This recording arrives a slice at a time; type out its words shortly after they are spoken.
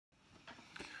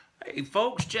Hey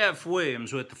folks, Jeff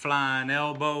Williams with the Flying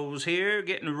Elbows here,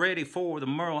 getting ready for the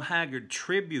Merle Haggard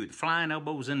tribute. Flying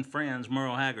Elbows and Friends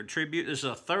Merle Haggard tribute. This is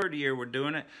the third year we're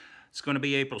doing it. It's going to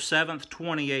be April 7th,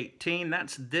 2018.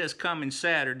 That's this coming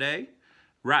Saturday,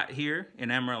 right here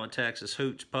in Amarillo, Texas,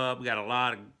 Hoots Pub. We got a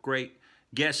lot of great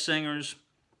guest singers.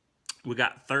 We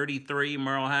got 33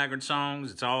 Merle Haggard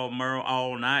songs. It's all Merle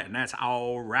all night, and that's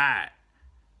all right.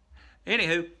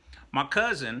 Anywho, my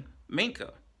cousin,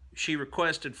 Minka, she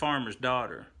requested Farmer's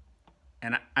Daughter,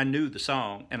 and I knew the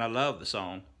song, and I love the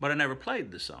song, but I never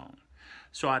played the song.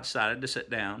 So I decided to sit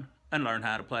down and learn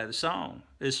how to play the song.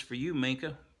 This is for you,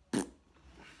 Minka.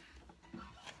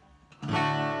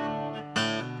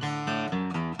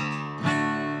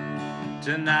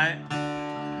 Tonight,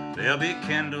 there'll be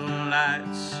candle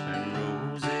lights and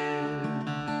roses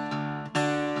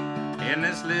in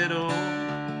this little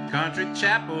country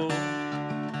chapel.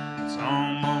 It's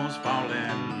almost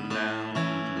falling down.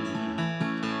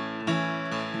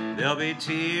 There'll be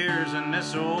tears in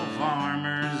this old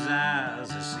farmer's eyes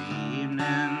this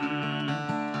evening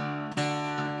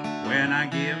when I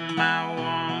give my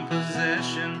one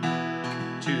possession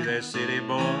to that city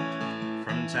boy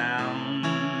from town.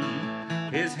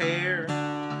 His hair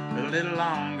a little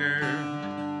longer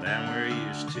than we're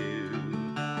used to.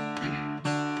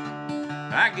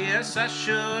 I guess I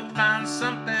should find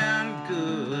something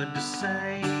good to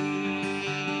say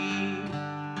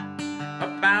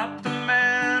about the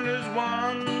man who's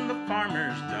won the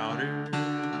farmer's daughter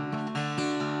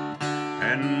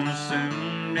and will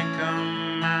soon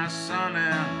become my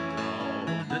son-in-law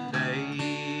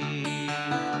today.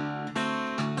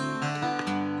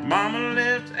 Mama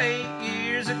lived 8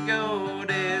 years ago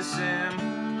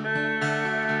December,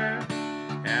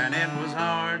 and it was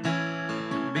hard to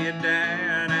be a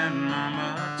dad and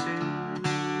mama too.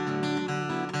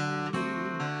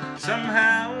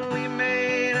 Somehow we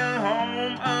made a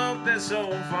home of this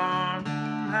old farmhouse,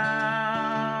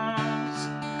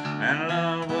 and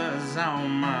love was all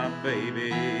my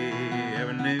baby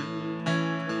ever knew.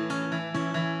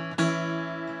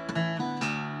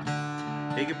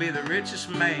 He could be the richest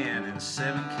man in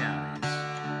 7 counties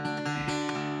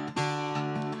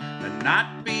but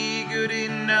not be good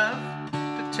enough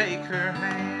to take her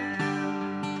hand.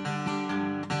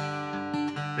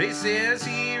 But he says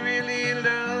he really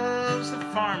loves the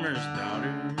farmer's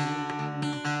daughter,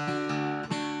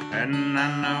 and I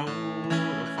know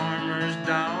the farmer's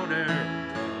daughter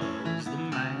loves the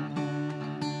man.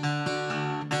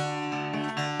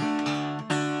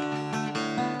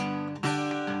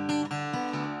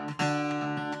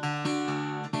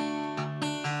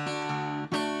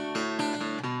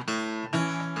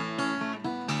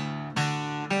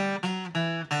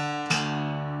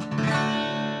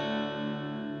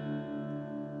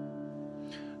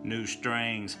 New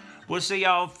strings. We'll see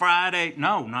y'all Friday.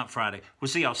 No, not Friday. We'll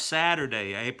see y'all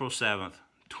Saturday, April 7th,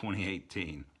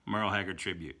 2018. Merle Haggard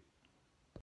tribute.